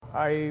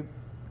I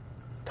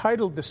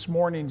titled this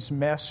morning's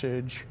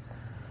message,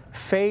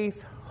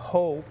 Faith,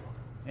 Hope,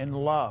 and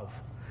Love.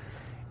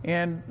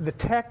 And the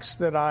text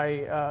that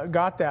I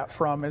got that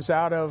from is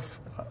out of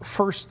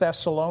 1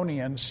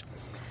 Thessalonians.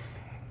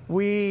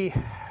 We,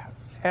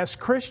 as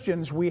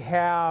Christians, we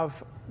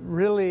have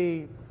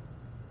really,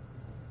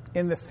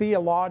 in the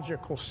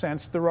theological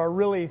sense, there are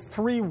really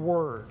three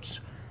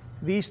words.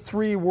 These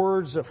three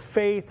words of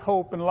faith,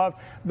 hope, and love,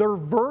 they're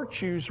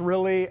virtues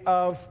really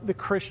of the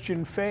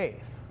Christian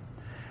faith.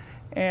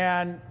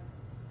 And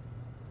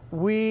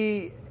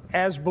we,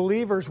 as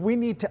believers, we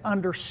need to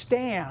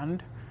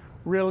understand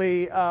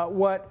really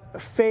what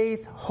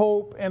faith,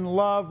 hope, and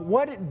love,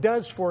 what it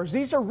does for us.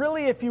 These are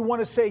really, if you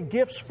want to say,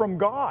 gifts from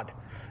God.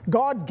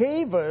 God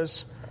gave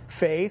us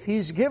faith,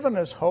 He's given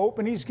us hope,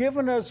 and He's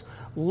given us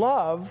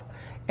love.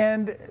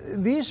 And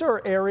these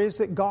are areas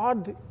that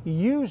God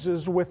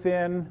uses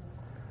within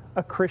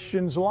a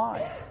Christian's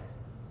life.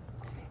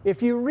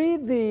 If you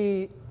read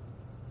the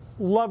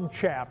love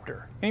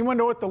chapter, anyone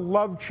know what the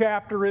love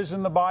chapter is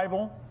in the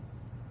Bible?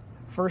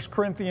 1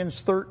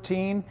 Corinthians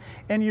 13.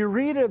 And you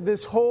read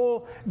this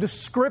whole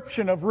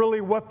description of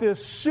really what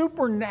this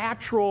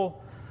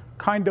supernatural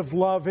kind of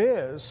love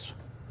is.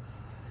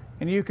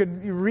 And you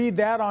read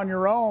that on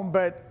your own,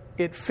 but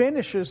it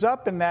finishes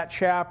up in that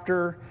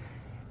chapter,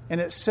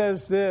 and it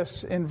says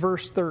this in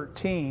verse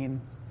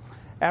 13.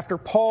 After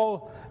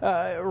Paul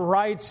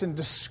writes and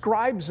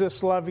describes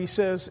this love, he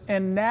says,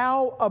 "And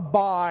now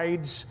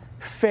abides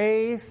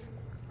faith,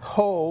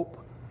 hope,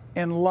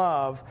 and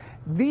love.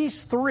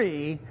 These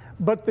three,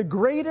 but the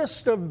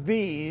greatest of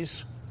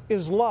these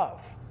is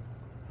love."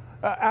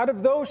 Out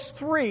of those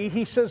three,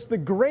 he says the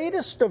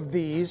greatest of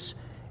these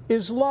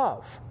is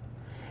love.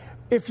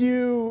 If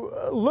you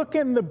look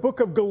in the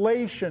book of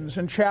Galatians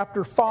in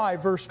chapter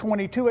 5, verse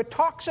 22, it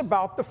talks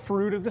about the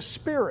fruit of the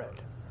Spirit.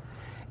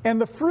 And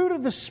the fruit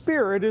of the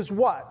Spirit is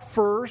what?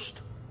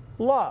 First,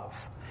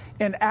 love.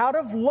 And out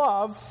of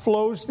love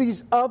flows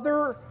these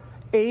other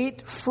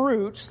 8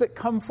 fruits that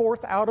come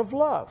forth out of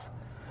love.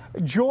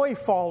 Joy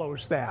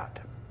follows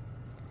that.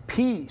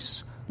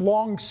 Peace,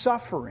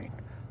 long-suffering,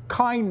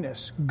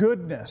 kindness,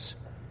 goodness,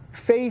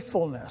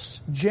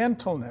 faithfulness,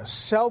 gentleness,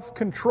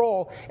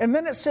 self-control. And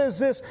then it says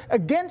this,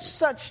 against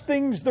such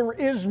things there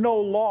is no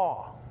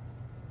law.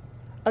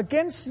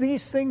 Against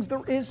these things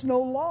there is no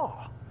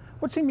law.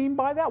 What's he mean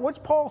by that? What's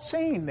Paul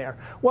saying there?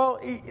 Well,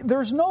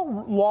 there's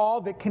no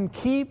law that can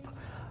keep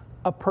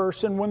a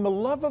person when the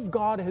love of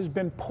God has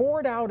been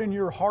poured out in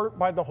your heart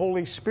by the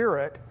Holy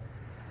Spirit.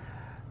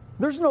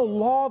 There's no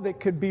law that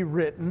could be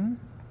written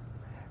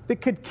that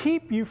could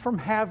keep you from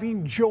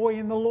having joy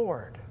in the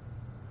Lord.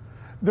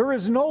 There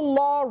is no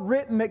law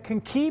written that can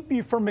keep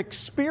you from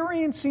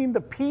experiencing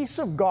the peace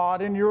of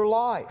God in your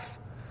life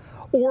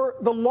or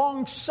the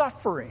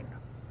long-suffering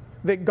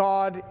that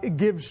God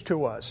gives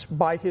to us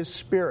by His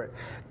Spirit.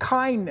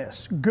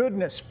 Kindness,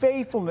 goodness,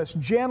 faithfulness,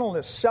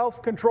 gentleness,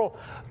 self-control.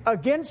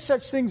 Against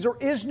such things there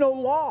is no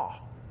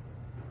law.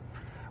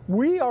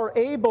 We are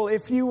able,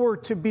 if you were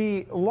to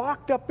be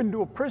locked up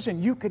into a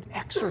prison, you could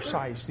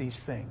exercise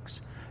these things.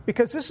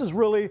 Because this is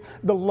really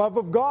the love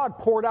of God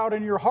poured out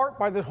in your heart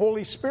by the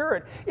Holy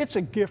Spirit. It's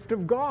a gift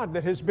of God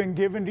that has been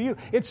given to you.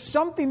 It's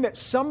something that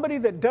somebody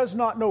that does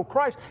not know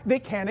Christ, they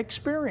can't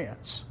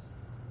experience.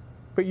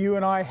 But you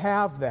and I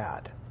have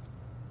that.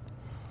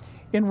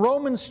 In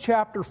Romans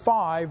chapter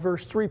 5,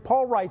 verse 3,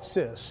 Paul writes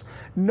this,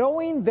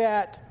 knowing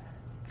that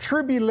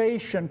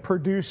tribulation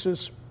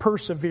produces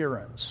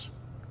perseverance,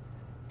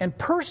 and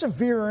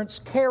perseverance,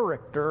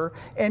 character,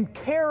 and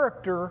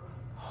character,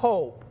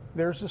 hope.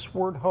 There's this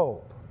word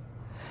hope.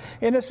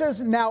 And it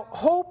says, now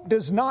hope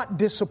does not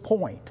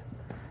disappoint,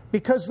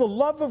 because the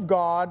love of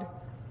God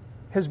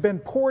has been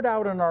poured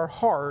out in our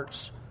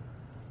hearts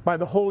by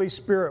the Holy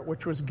Spirit,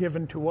 which was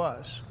given to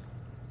us.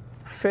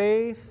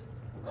 Faith,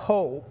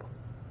 hope,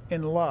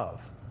 and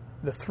love.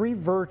 The three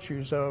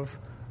virtues of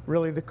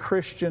really the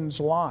Christian's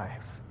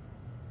life.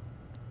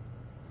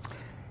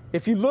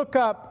 If you look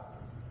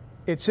up,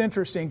 it's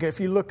interesting, if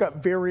you look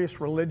up various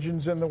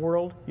religions in the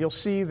world, you'll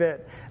see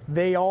that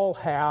they all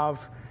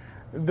have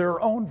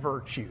their own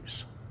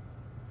virtues,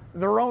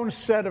 their own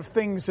set of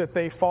things that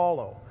they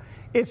follow.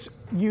 It's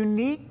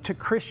unique to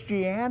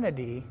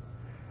Christianity,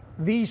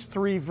 these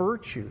three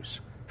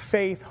virtues,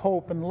 faith,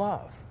 hope, and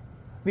love.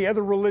 The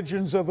other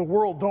religions of the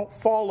world don't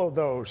follow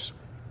those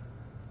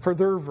for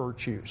their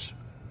virtues.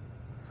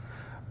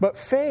 But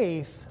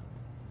faith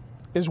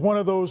is one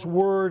of those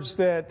words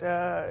that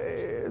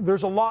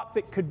there's a lot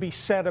that could be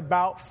said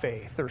about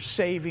faith. There's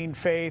saving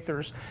faith,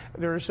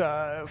 there's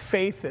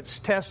faith that's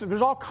tested.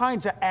 There's all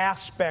kinds of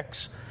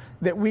aspects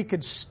that we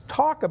could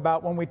talk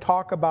about when we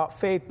talk about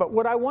faith. But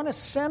what I want to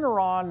center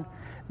on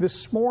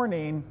this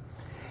morning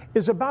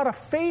is about a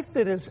faith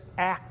that is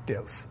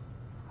active,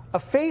 a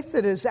faith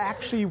that is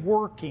actually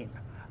working,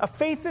 a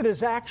faith that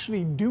is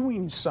actually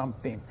doing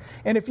something.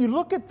 And if you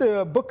look at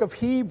the book of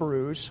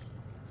Hebrews,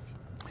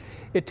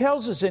 it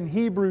tells us in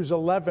Hebrews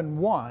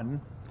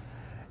 11:1,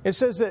 it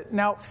says that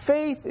now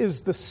faith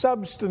is the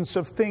substance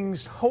of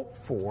things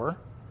hoped for,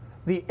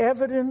 the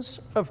evidence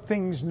of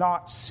things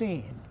not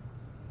seen.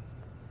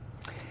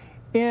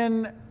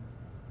 In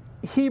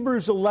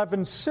Hebrews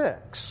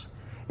 11:6,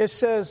 it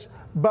says,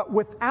 "But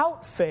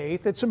without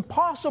faith it's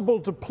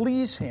impossible to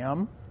please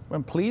Him,"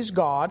 and please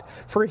God,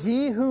 "for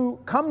he who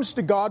comes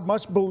to God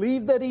must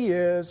believe that He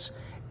is,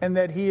 and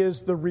that He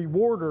is the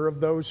rewarder of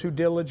those who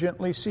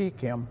diligently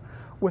seek Him."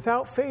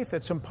 Without faith,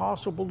 it's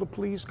impossible to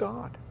please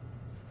God.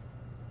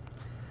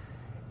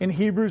 In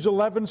Hebrews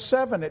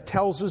 11:7, it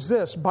tells us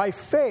this: "By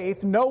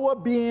faith, Noah,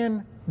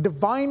 being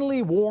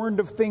divinely warned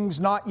of things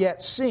not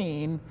yet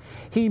seen,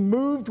 he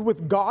moved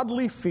with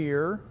godly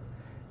fear,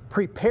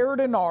 prepared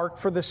an ark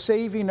for the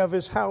saving of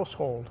his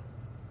household."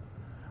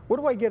 What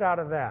do I get out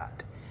of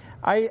that?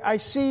 I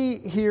see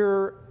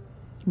here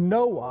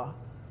Noah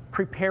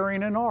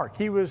preparing an ark.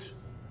 He was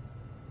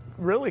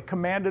really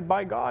commanded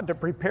by God to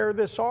prepare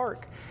this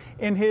ark.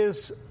 And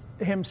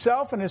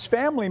himself and his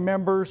family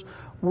members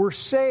were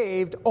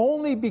saved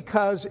only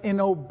because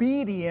in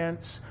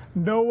obedience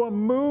Noah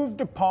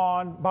moved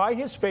upon, by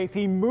his faith,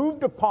 he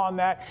moved upon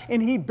that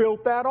and he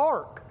built that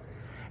ark.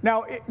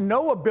 Now,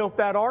 Noah built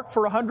that ark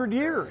for 100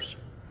 years.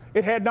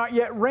 It had not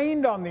yet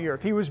rained on the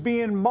earth. He was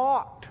being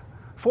mocked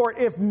for it.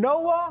 If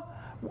Noah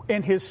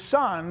and his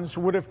sons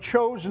would have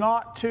chose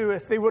not to,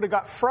 if they would have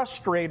got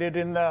frustrated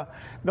in the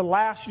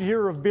last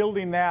year of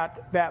building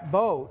that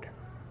boat,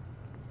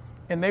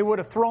 and they would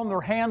have thrown their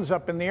hands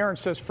up in the air and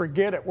says,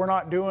 "Forget it, we're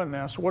not doing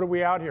this. What are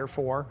we out here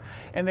for?"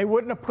 And they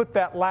wouldn't have put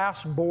that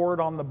last board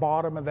on the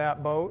bottom of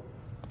that boat,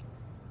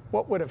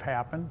 what would have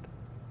happened?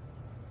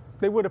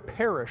 They would have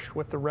perished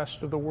with the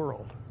rest of the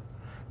world.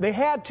 They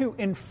had to,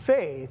 in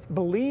faith,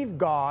 believe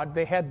God.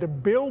 They had to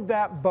build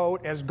that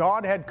boat as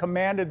God had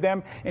commanded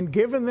them and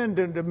given them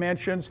the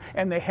dimensions,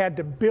 and they had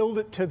to build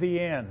it to the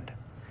end.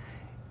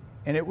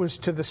 And it was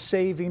to the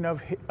saving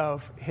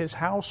of his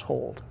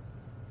household.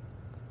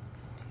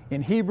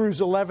 In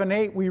Hebrews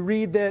 11:8, we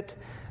read that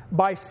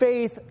by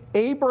faith,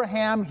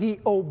 Abraham, he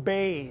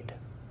obeyed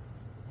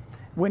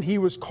when he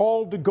was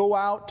called to go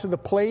out to the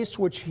place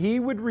which he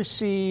would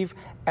receive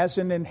as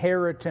an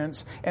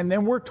inheritance. And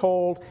then we're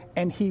told,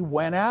 and he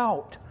went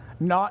out,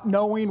 not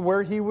knowing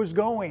where he was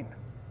going.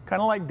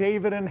 Kind of like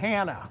David and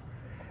Hannah.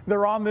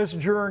 They're on this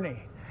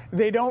journey.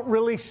 They don't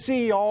really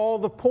see all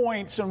the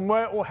points and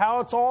how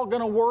it's all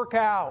going to work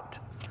out.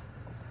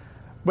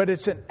 But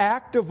it's an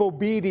act of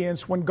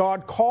obedience when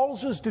God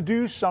calls us to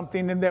do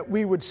something and that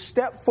we would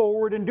step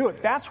forward and do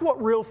it. That's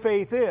what real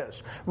faith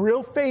is.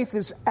 Real faith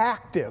is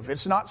active.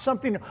 It's not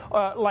something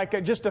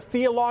like just a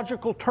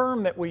theological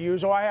term that we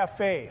use, "Oh, I have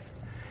faith."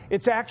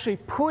 It's actually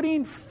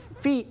putting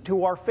feet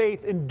to our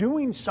faith and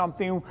doing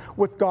something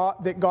with God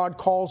that God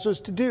calls us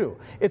to do.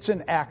 It's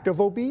an act of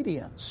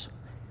obedience.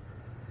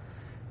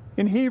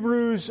 In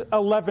Hebrews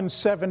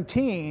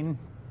 11:17,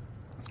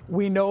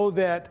 we know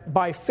that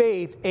by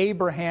faith,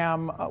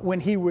 Abraham,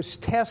 when he was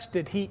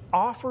tested, he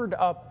offered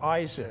up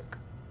Isaac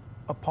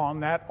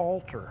upon that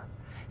altar.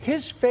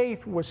 His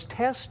faith was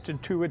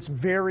tested to its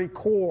very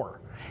core.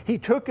 He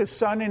took his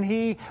son and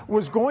he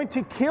was going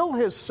to kill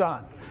his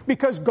son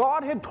because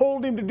God had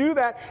told him to do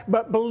that,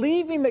 but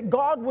believing that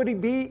God would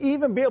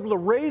even be able to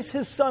raise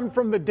his son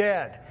from the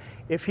dead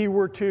if he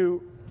were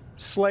to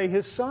slay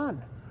his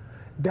son.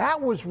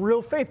 That was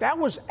real faith. That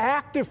was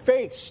active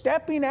faith,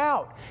 stepping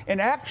out and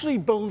actually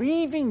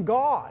believing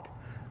God.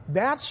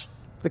 That's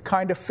the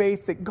kind of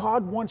faith that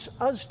God wants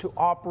us to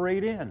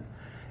operate in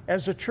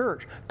as a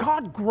church.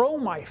 God, grow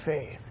my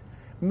faith.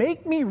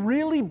 Make me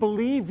really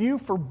believe you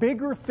for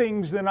bigger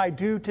things than I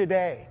do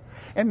today.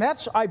 And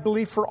that's, I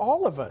believe, for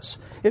all of us.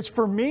 It's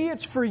for me,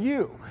 it's for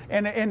you.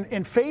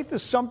 And faith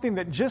is something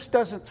that just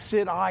doesn't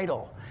sit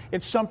idle.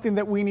 It's something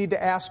that we need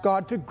to ask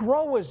God to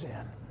grow us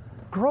in.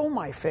 Grow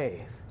my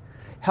faith.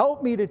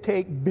 Help me to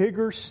take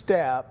bigger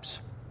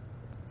steps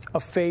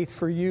of faith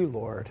for you,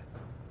 Lord.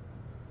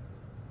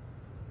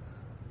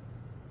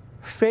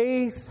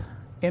 Faith,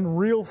 and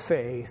real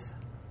faith,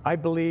 I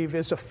believe,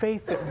 is a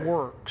faith that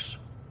works.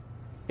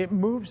 It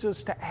moves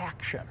us to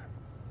action.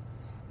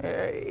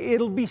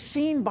 It'll be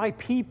seen by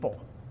people.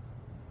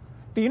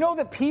 Do you know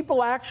that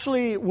people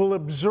actually will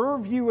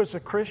observe you as a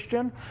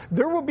Christian?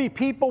 There will be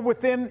people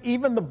within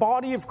even the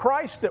body of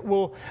Christ that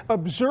will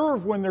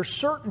observe when there's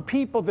certain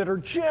people that are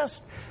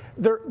just...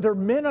 They're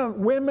men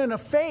and women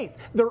of faith.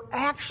 They're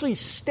actually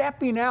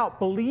stepping out,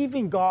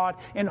 believing God,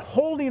 and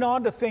holding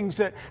on to things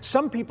that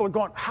some people are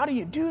going, "How do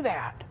you do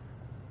that?"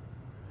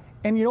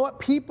 And you know what?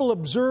 People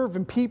observe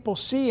and people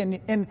see.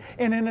 And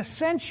in a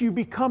sense, you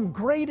become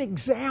great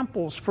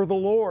examples for the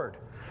Lord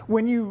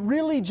when you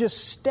really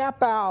just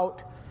step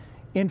out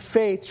in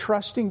faith,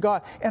 trusting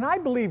God. And I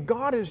believe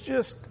God is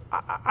just,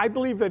 I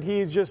believe that He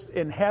is just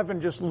in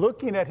heaven, just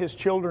looking at His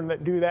children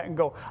that do that and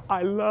go,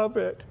 "I love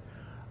it.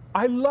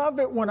 I love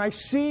it when I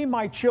see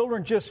my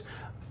children just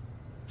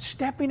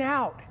stepping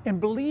out and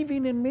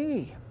believing in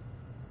me."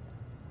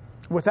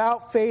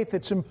 Without faith,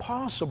 it's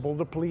impossible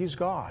to please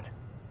God.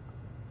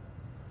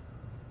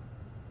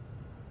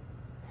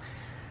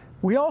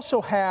 We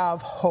also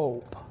have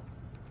hope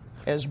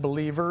as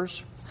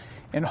believers.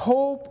 And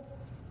hope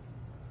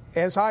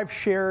as I've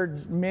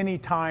shared many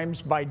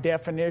times by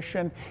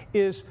definition,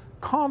 is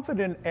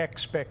confident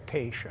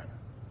expectation.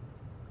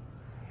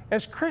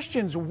 As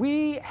Christians,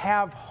 we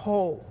have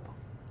hope.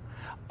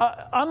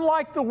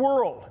 Unlike the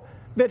world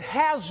that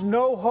has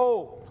no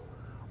hope,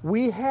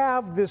 we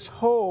have this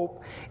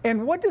hope.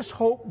 And what does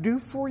hope do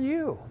for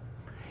you?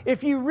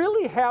 If you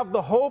really have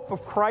the hope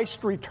of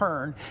Christ's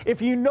return,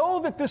 if you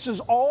know that this is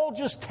all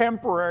just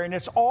temporary and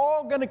it's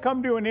all going to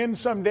come to an end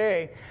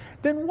someday,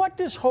 then what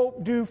does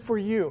hope do for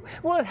you?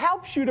 Well, it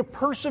helps you to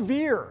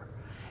persevere.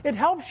 It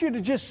helps you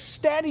to just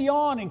steady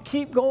on and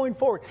keep going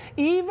forward,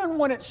 even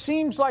when it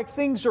seems like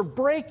things are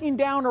breaking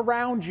down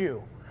around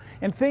you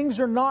and things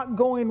are not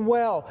going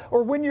well,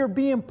 or when you're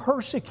being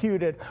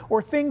persecuted,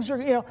 or things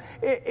are,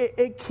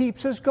 it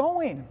keeps us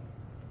going.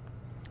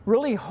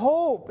 Really,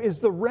 hope is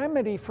the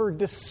remedy for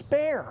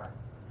despair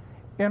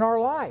in our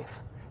life.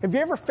 Have you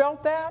ever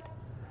felt that?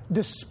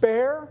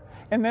 Despair?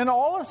 And then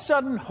all of a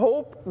sudden,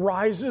 hope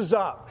rises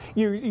up.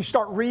 You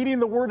start reading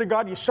the Word of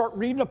God. You start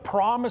reading a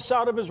promise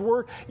out of His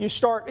Word.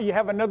 You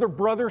have another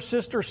brother,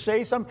 sister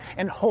say something,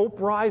 and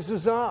hope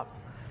rises up.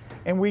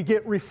 And we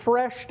get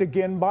refreshed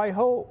again by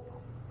hope.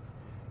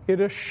 It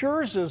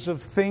assures us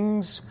of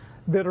things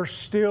that are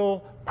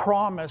still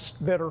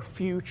promised, that are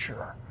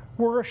future.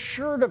 We're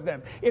assured of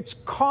them. It's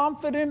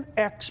confident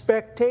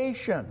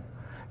expectation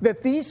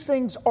that these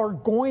things are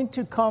going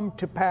to come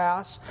to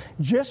pass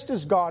just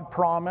as God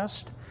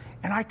promised,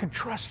 and I can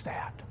trust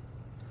that.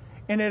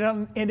 And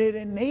it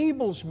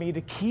enables me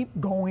to keep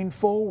going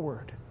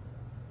forward.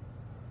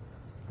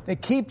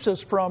 It keeps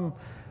us from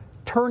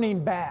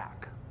turning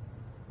back.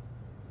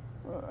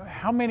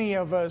 How many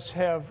of us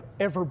have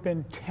ever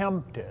been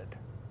tempted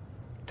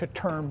to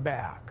turn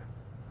back,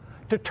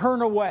 to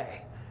turn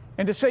away?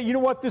 And to say, you know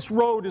what, this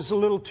road is a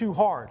little too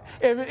hard.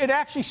 It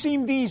actually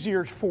seemed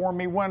easier for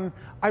me when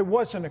I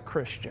wasn't a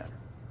Christian.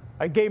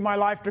 I gave my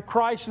life to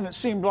Christ and it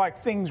seemed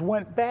like things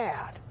went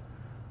bad.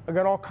 I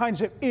got all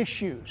kinds of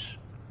issues.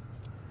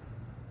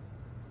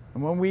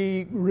 And when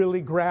we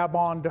really grab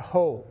on to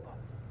hope,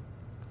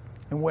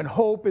 and when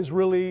hope is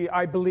really,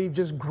 I believe,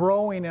 just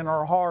growing in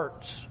our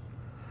hearts,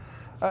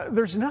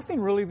 there's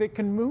nothing really that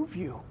can move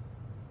you.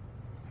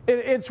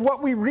 It's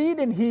what we read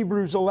in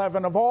Hebrews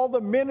 11 of all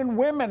the men and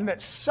women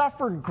that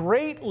suffered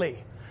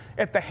greatly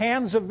at the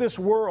hands of this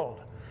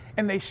world.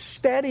 And they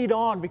steadied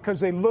on because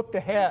they looked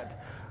ahead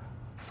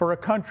for a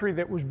country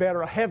that was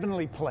better, a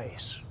heavenly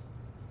place.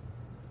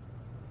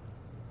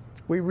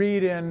 We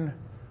read in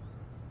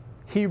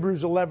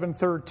Hebrews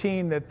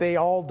 11:13 that they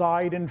all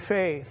died in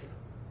faith.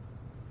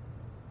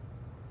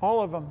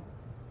 All of them.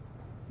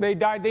 They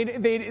died.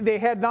 They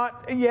had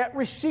not yet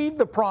received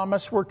the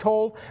promise, we're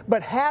told,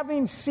 but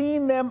having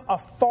seen them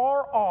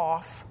afar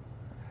off,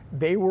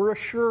 they were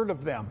assured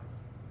of them.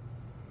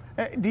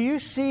 Do you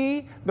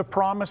see the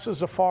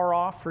promises afar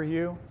off for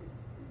you?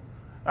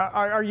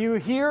 Are you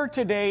here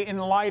today in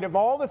light of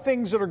all the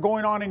things that are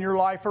going on in your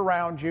life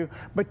around you,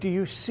 but do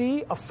you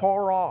see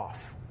afar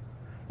off?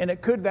 And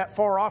that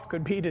far off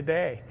could be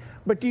today.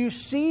 But do you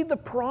see the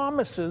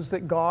promises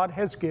that God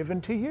has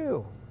given to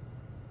you?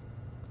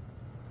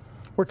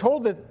 We're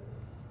told that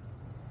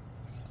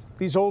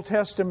these Old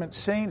Testament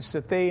saints,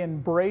 that they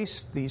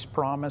embraced these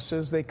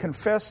promises. They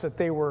confessed that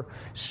they were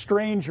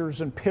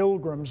strangers and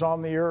pilgrims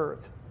on the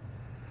earth.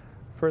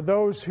 For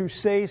those who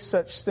say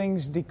such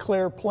things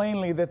declare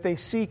plainly that they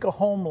seek a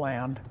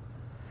homeland.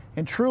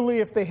 And truly,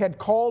 if they had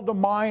called to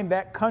mind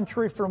that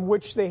country from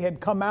which they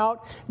had come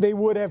out, they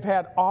would have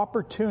had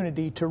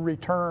opportunity to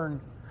return.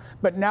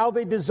 But now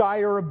they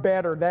desire a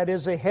better, that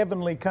is, a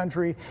heavenly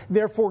country.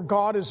 Therefore,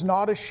 God is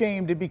not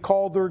ashamed to be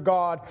called their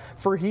God,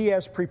 for He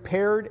has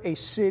prepared a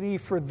city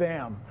for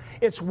them.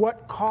 It's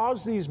what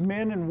caused these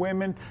men and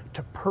women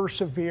to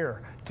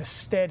persevere, to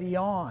steady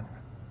on.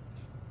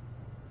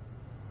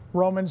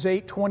 Romans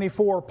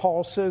 8:24,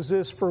 Paul says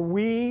this, for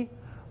we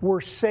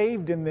were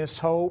saved in this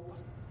hope,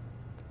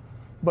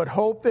 but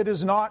hope that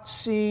is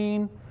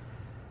seen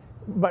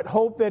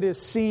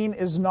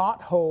is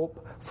not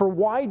hope. For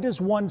why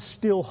does one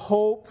still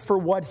hope for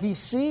what he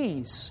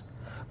sees?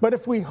 But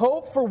if we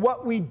hope for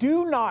what we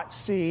do not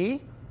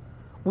see,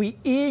 we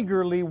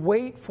eagerly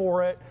wait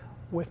for it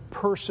with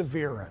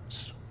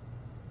perseverance.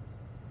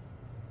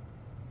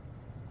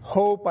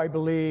 Hope, I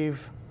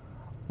believe,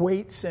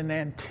 waits in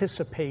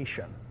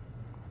anticipation.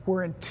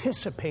 We're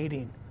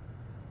anticipating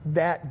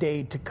that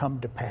day to come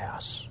to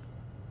pass.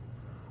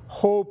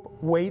 Hope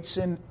waits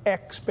in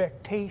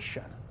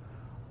expectation.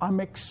 I'm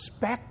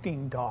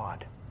expecting,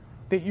 God,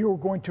 that you're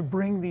going to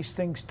bring these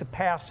things to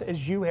pass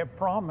as you have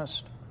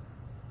promised.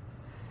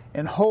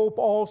 And hope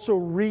also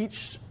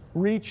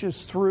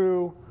reaches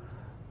through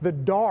the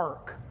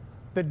dark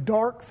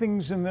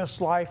things in this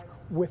life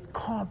with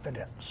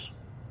confidence,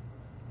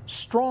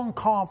 strong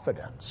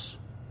confidence.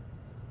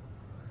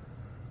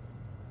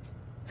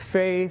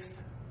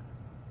 Faith,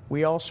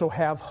 we also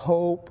have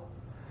hope,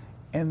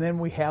 and then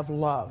we have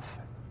love.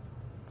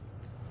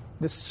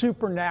 This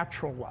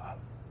supernatural love,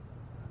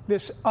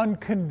 this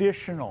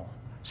unconditional,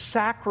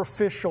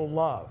 sacrificial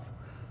love.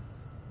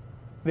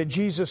 that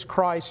Jesus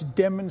Christ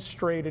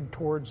demonstrated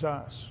towards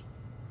us.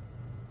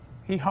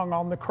 He hung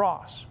on the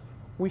cross.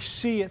 We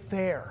see it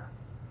there.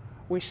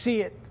 We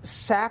see it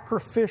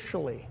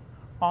sacrificially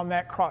on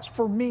that cross.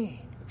 For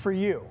me, for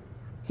you,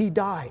 He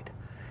died.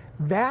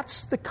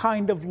 That's the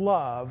kind of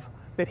love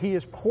that He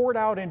has poured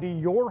out into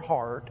your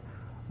heart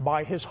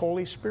by His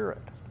Holy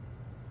Spirit.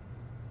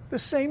 The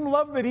same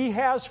love that He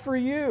has for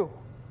you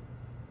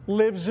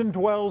lives and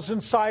dwells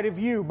inside of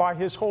you by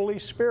His Holy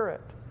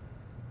Spirit.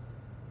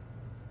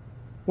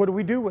 What do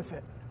we do with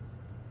it?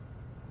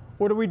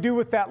 What do we do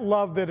with that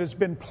love that has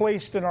been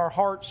placed in our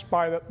hearts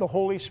by the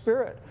Holy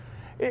Spirit?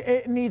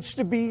 It needs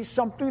to be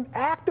something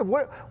active.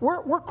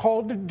 We're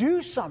called to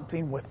do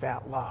something with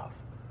that love.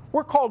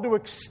 We're called to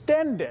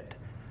extend it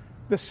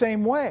the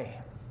same way.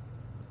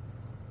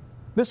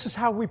 This is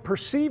how we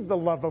perceive the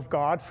love of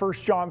God, 1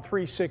 John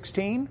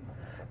 3:16.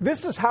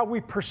 This is how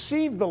we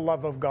perceive the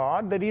love of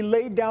God, that He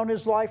laid down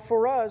His life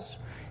for us,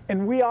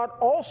 and we ought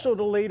also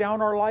to lay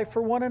down our life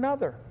for one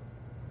another.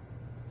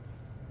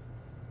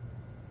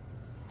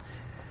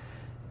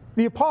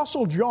 The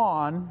Apostle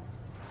John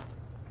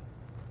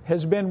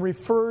has been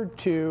referred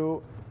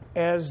to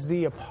as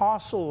the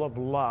Apostle of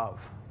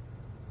Love.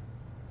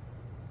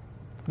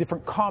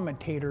 Different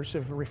commentators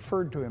have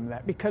referred to him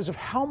that because of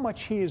how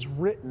much he has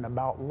written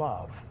about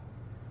love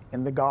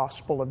in the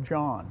Gospel of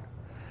John.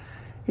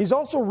 He's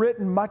also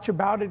written much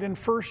about it in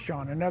 1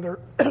 John, another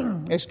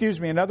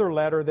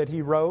letter that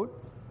he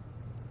wrote.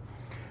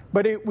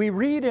 But we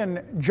read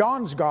in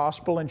John's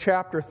Gospel in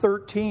chapter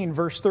 13,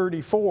 verse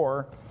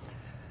 34,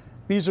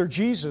 these are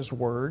Jesus'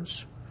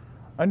 words,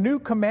 "A new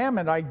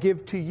commandment I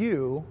give to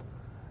you,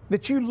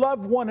 that you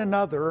love one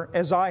another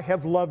as I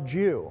have loved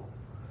you,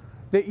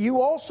 that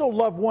you also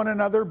love one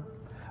another.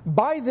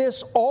 By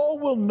this all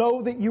will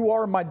know that you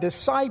are my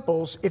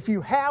disciples if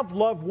you have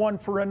love one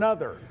for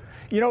another."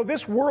 You know,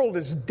 this world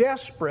is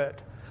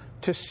desperate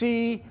to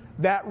see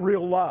that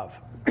real love.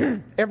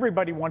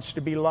 Everybody wants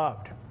to be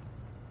loved.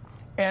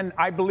 And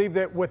I believe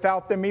that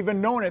without them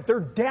even knowing it, they're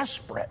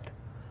desperate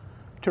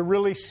to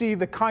really see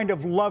the kind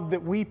of love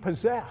that we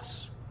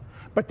possess.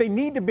 But they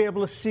need to be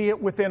able to see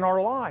it within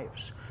our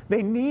lives.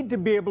 They need to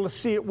be able to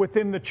see it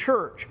within the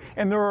church.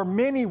 And there are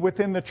many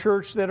within the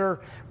church that are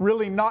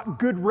really not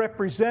good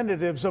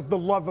representatives of the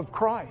love of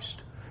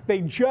Christ.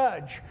 They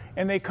judge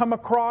and they come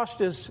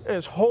across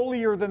as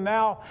holier than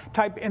thou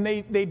type, and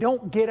they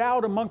don't get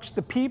out amongst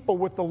the people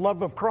with the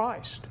love of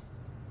Christ.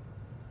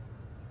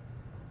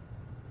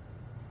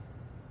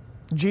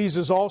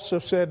 Jesus also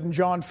said in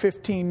John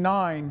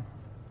 15:9,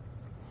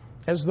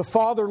 "As the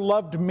Father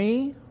loved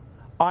me,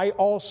 I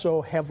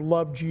also have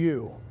loved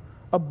you.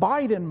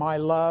 Abide in my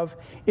love.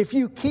 If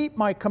you keep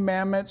my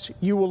commandments,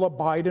 you will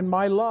abide in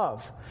my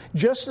love,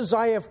 just as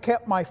I have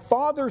kept my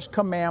Father's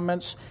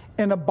commandments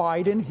and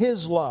abide in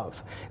His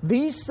love.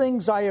 These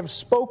things I have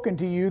spoken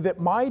to you, that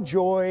my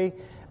joy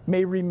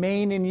may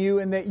remain in you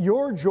and that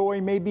your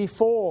joy may be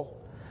full.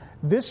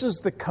 This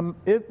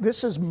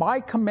is my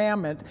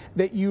commandment,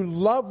 that you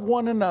love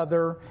one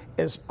another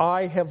as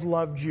I have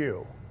loved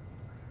you."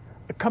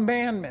 A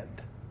commandment.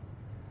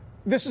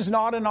 This is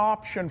not an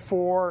option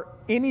for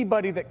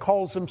anybody that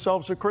calls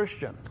themselves a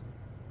Christian.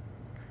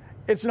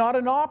 It's not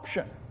an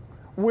option.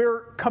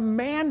 We're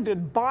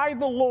commanded by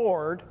the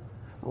Lord,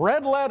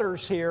 red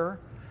letters here,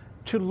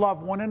 to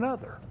love one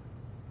another.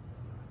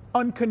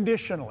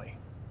 Unconditionally,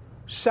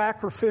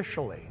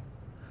 sacrificially,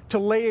 to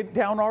lay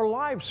down our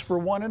lives for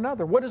one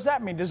another. What does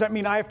that mean? Does that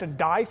mean I have to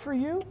die for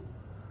you?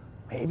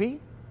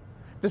 Maybe.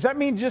 Does that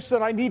mean just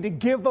that I need to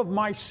give of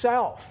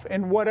myself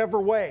in whatever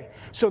way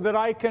so that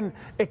I can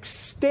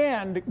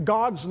extend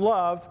God's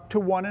love to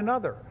one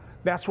another?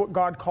 That's what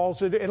God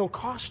calls it. It'll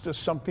cost us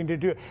something to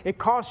do it. It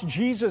cost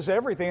Jesus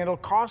everything. It'll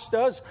cost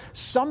us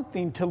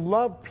something to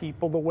love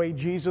people the way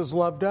Jesus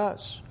loved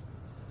us.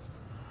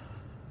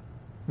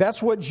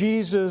 That's what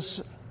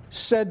Jesus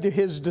said to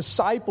His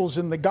disciples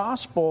in the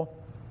gospel.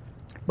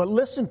 But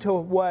listen to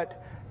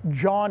what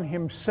John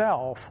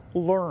himself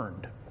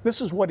learned.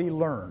 This is what he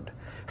learned.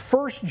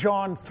 1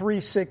 John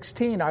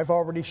 3:16 I've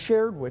already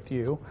shared with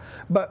you,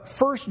 but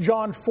 1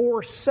 John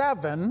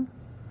 4:7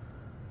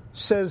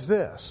 says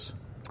this,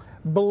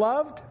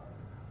 "Beloved,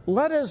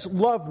 let us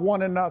love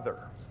one another,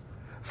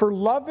 for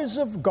love is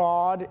of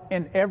God,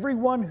 and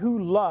everyone who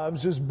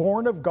loves is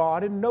born of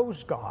God and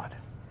knows God."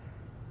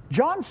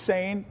 John's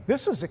saying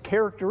this is a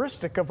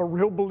characteristic of a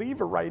real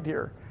believer right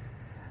here,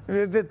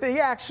 that they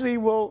actually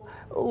will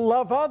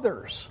love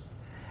others.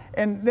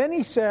 And then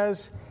he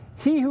says,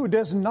 "He who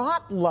does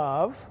not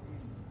love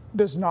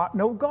does not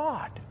know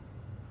God,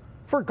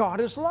 for God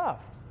is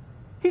love."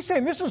 He's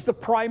saying this is the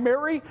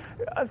primary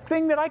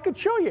thing that I could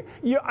show you.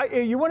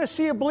 You want to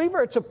see a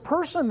believer? It's a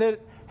person that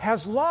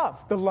has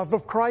love, the love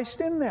of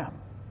Christ in them.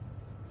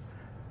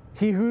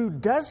 He who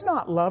does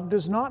not love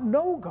does not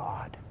know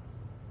God,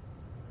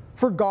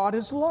 for God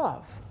is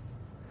love.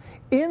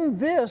 In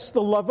this,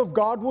 the love of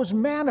God was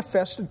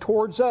manifested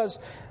towards us,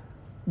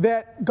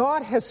 that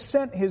God has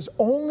sent His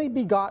only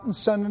begotten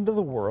Son into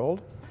the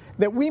world,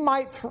 that we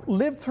might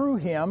live through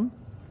Him.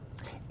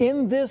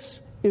 In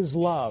this is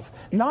love.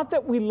 Not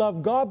that we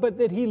love God, but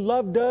that He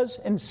loved us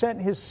and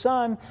sent His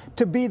Son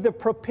to be the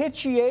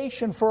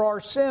propitiation for our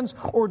sins,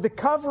 or the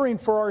covering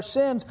for our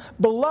sins.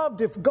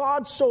 Beloved, if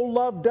God so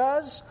loved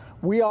us,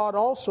 we ought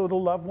also to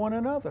love one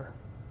another.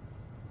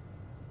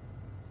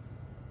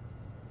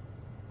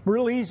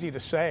 Real easy to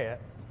say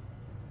it,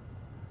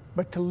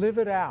 but to live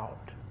it out,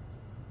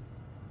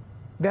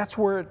 that's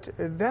where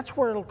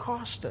it'll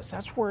cost us.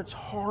 That's where it's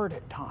hard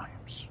at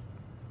times.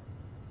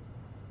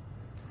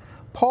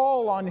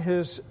 Paul, on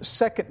his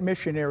second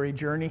missionary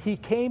journey, he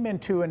came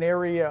into an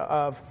area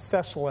of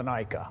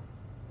Thessalonica.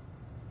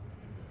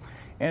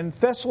 And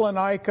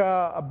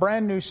Thessalonica, a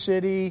brand new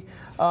city,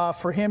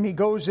 for him, he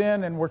goes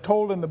in, and we're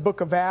told in the book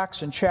of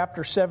Acts in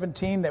chapter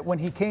 17 that when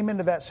he came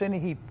into that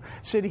city,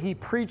 he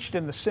preached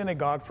in the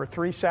synagogue for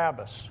 3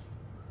 Sabbaths.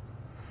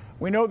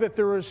 We know that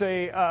there was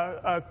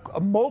a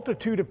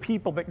multitude of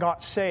people that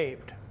got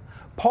saved.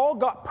 Paul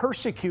got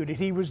persecuted.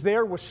 He was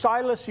there with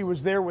Silas. He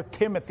was there with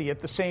Timothy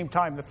at the same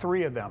time, the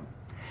 3 of them.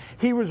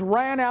 He was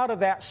ran out of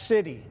that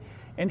city.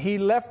 And he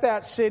left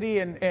that city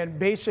and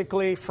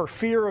basically for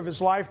fear of his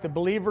life, the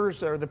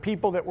believers or the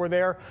people that were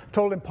there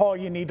told him, Paul,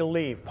 you need to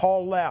leave.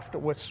 Paul left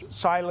with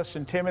Silas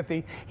and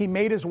Timothy. He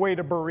made his way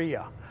to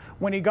Berea.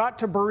 When he got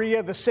to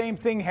Berea, the same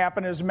thing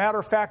happened. As a matter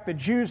of fact, the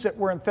Jews that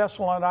were in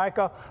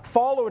Thessalonica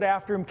followed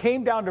after him,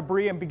 came down to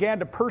Berea and began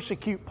to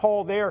persecute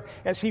Paul there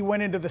as he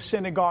went into the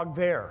synagogue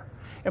there.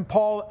 And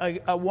Paul,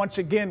 once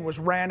again, was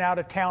ran out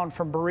of town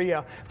from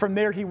Berea. From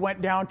there, he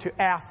went down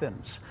to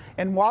Athens.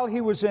 And while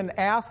he was in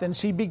Athens,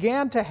 he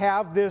began to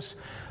have this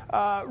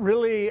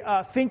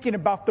thinking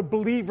about the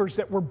believers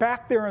that were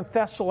back there in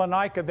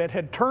Thessalonica that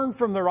had turned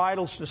from their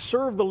idols to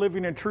serve the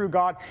living and true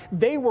God.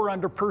 They were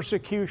under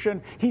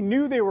persecution. He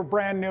knew they were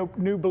brand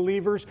new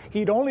believers.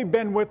 He'd only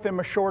been with them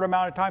a short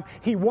amount of time.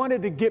 He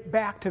wanted to get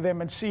back to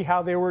them and see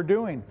how they were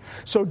doing.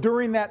 So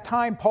during that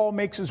time, Paul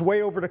makes his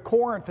way over to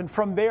Corinth, and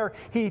from there,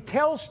 he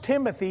tells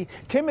Timothy,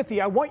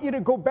 I want you to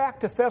go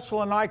back to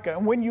Thessalonica,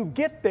 and when you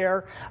get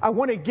there, I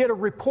want to get a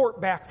report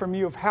back from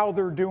you of how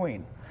they're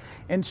doing.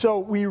 And so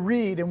we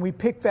read, and we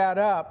pick that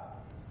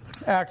up,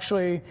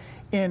 actually,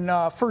 in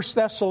 1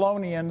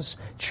 Thessalonians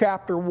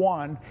chapter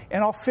 1.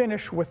 And I'll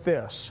finish with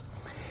this.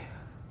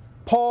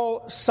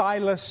 Paul,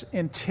 Silas,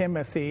 and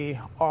Timothy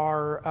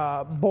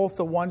are both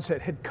the ones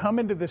that had come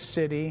into the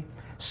city,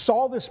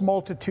 saw this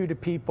multitude of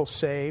people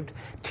saved.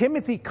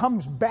 Timothy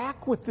comes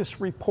back with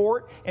this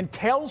report and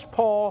tells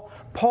Paul,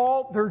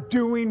 they're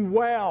doing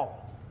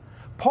well.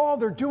 Paul,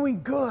 they're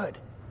doing good.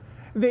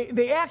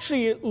 They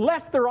actually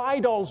left their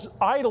idols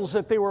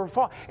that they were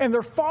following, and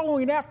they're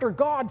following after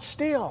God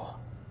still.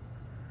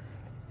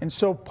 And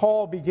so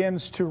Paul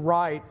begins to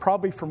write,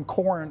 probably from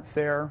Corinth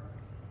there,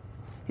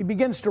 he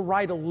begins to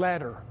write a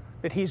letter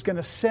that he's going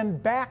to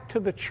send back to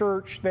the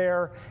church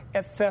there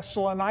at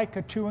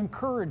Thessalonica to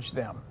encourage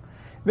them.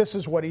 This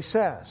is what he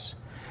says.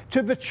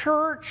 To the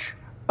church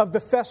of the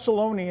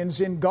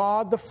Thessalonians in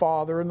God the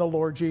Father and the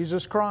Lord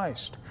Jesus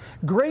Christ.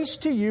 Grace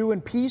to you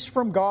and peace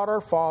from God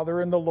our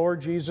Father and the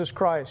Lord Jesus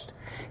Christ.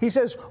 He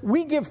says,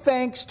 we give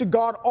thanks to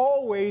God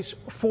always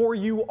for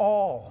you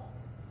all,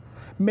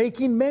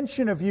 making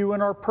mention of you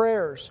in our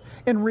prayers,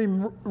 and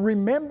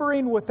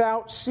remembering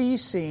without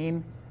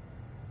ceasing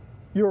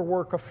your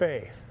work of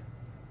faith.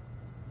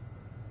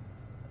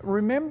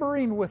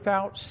 Remembering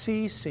without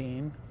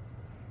ceasing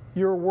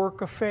your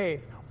work of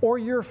faith, or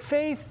your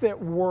faith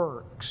that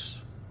works.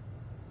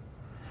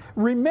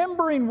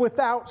 Remembering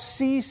without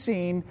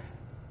ceasing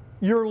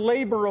your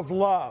labor of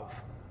love,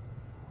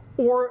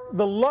 or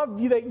the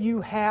love that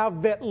you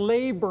have that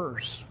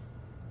labors.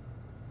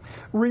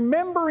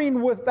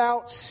 Remembering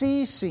without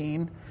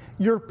ceasing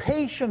your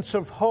patience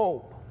of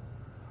hope,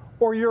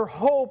 or your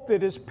hope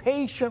that is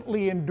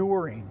patiently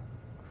enduring.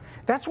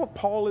 That's what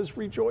Paul is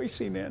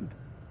rejoicing in.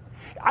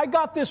 I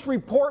got this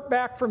report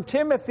back from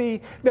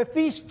Timothy that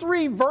these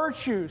 3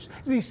 virtues,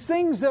 these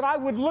things that I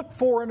would look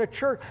for in a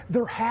church,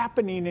 they're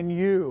happening in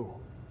you.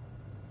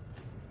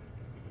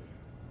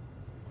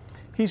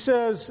 He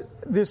says,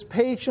 this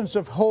patience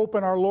of hope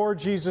in our Lord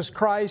Jesus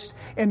Christ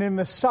and in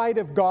the sight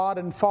of God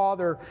and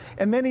Father.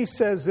 And then he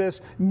says this,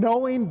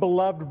 knowing,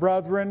 beloved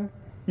brethren,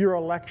 your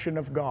election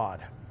of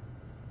God.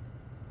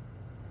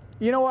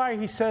 You know why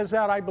he says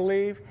that, I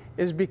believe,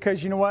 is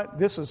because, you know what?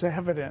 This is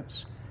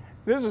evidence.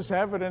 This is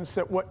evidence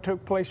that what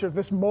took place with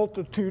this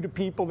multitude of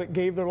people that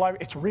gave their life,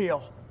 it's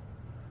real.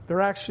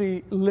 They're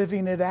actually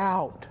living it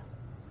out.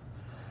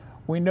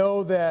 We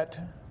know that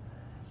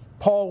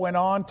Paul went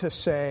on to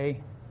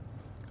say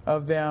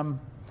of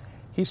them,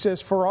 he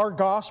says, for our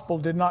gospel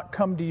did not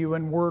come to you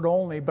in word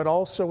only, but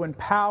also in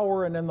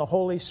power and in the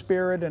Holy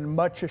Spirit and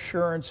much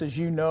assurance, as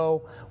you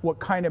know what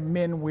kind of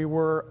men we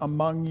were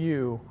among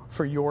you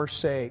for your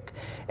sake.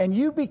 And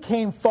you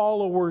became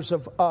followers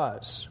of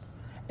us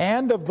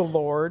and of the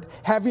Lord,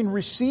 having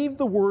received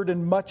the word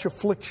in much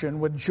affliction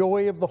with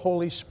joy of the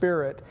Holy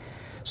Spirit,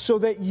 so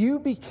that you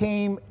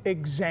became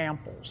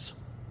examples.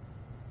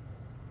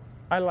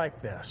 I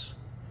like this.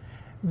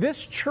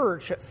 This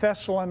church at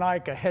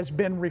Thessalonica has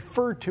been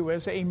referred to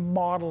as a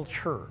model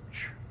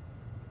church.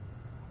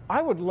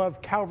 I would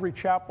love Calvary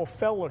Chapel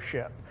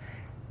Fellowship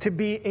to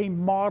be a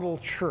model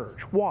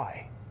church.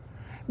 Why?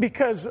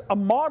 Because a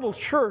model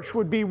church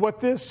would be what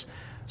this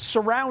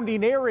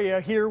surrounding area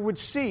here would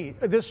see.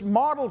 This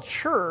model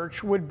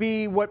church would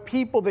be what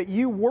people that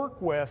you work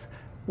with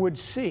would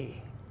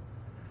see.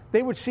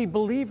 They would see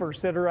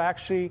believers that are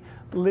actually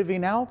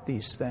living out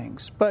these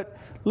things. But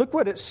look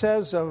what it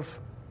says of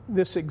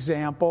this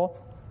example.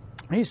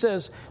 He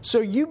says, so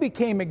you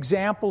became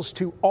examples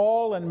to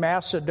all in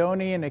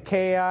Macedonia and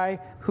Achaia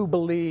who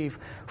believe.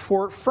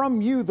 For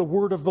from you the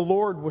word of the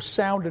Lord was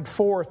sounded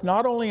forth,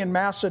 not only in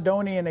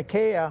Macedonia and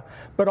Achaia,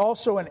 but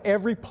also in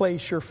every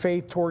place your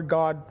faith toward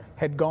God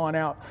had gone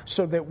out,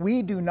 so that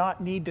we do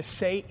not need to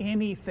say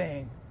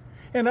anything.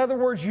 In other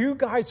words, you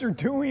guys are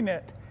doing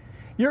it.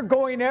 You're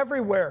going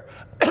everywhere.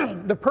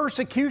 The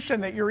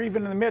persecution that you're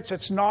even in the midst,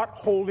 it's not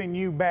holding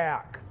you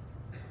back.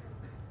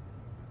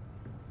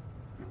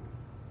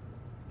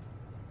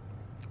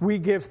 We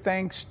give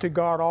thanks to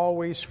God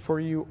always for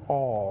you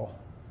all,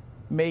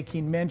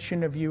 making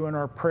mention of you in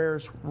our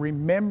prayers,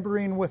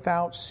 remembering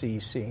without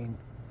ceasing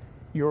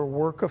your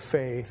work of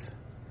faith,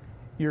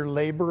 your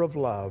labor of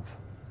love,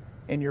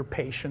 and your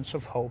patience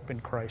of hope in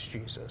Christ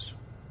Jesus.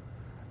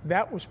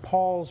 That was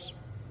Paul's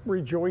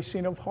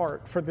rejoicing of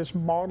heart for this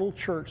model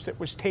church that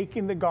was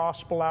taking the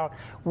gospel out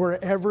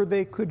wherever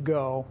they could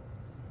go.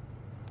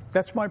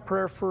 That's my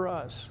prayer for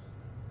us.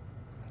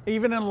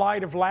 Even in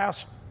light of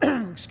last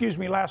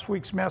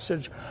week's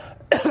message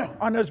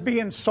on us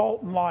being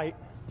salt and light,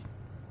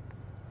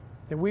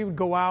 that we would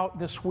go out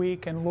this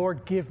week and,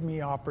 Lord, give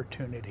me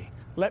opportunity.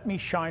 Let me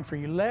shine for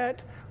you.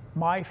 Let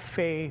my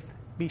faith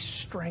be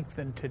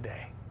strengthened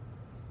today.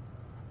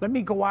 Let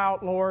me go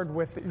out, Lord,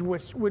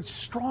 with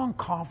strong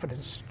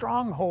confidence,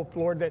 strong hope,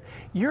 Lord, that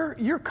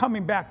you're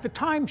coming back. The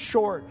time's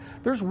short.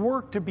 There's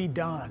work to be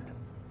done.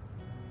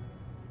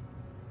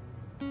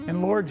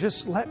 And Lord,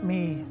 just let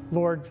me,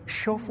 Lord,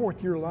 show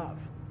forth your love.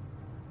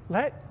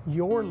 Let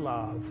your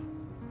love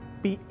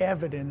be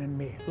evident in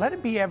me. Let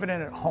it be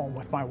evident at home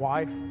with my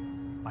wife,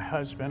 my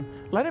husband.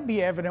 Let it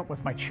be evident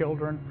with my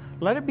children.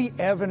 Let it be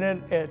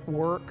evident at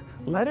work.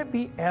 Let it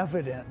be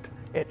evident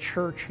at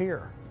church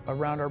here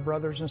around our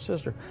brothers and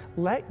sisters.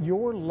 Let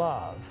your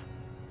love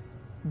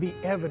be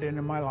evident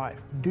in my life.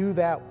 Do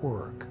that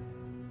work.